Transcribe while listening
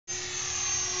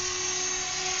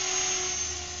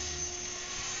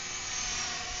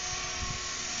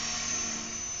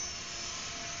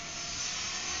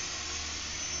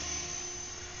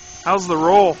How's the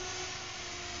roll?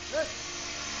 Good.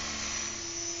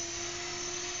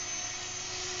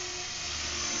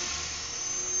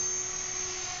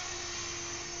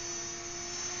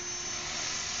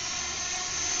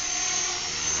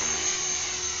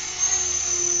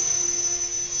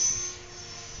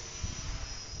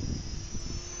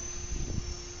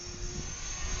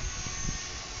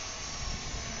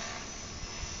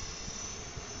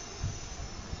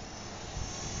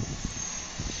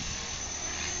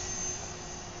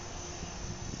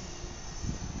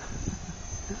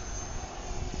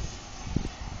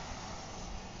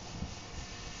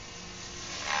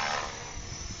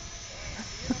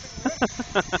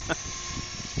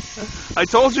 I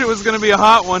told you it was going to be a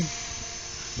hot one.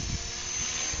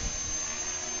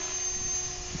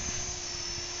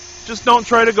 Just don't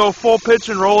try to go full pitch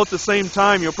and roll at the same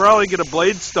time. You'll probably get a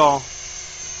blade stall.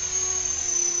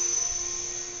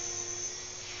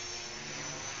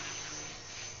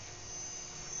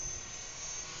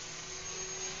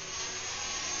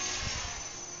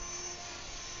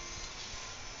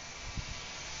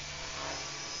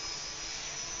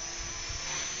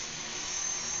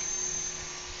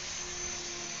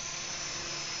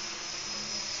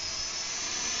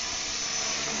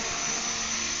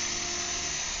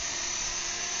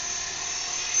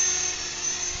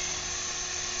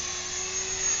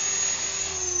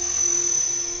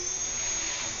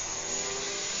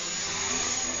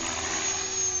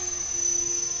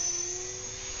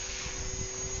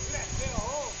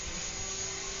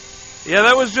 Yeah,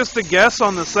 that was just a guess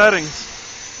on the settings.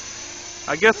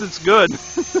 I guess it's good.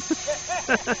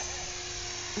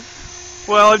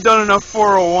 Well, I've done enough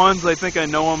 401s, I think I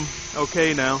know them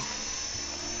okay now.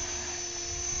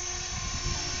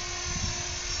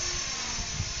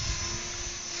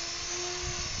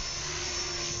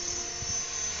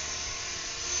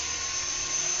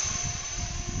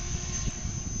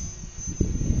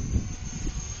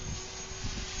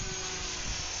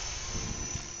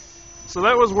 So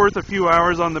that was worth a few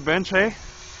hours on the bench, hey?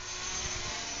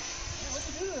 What'd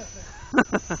you do to this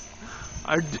thing?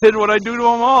 I did what I do to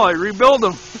them all. I rebuild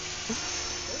them. Look at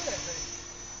that thing.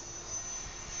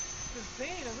 It's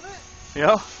insane, isn't it?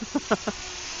 Yeah.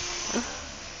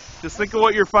 Just think of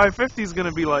what your 550 is going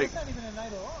to be like. It's not even an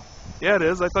idle off. Yeah, it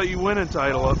is. I thought you went into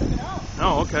idle up. Check it out.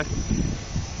 Oh, okay.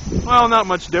 Well, not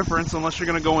much difference unless you're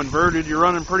going to go inverted. You're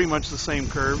running pretty much the same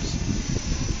curves.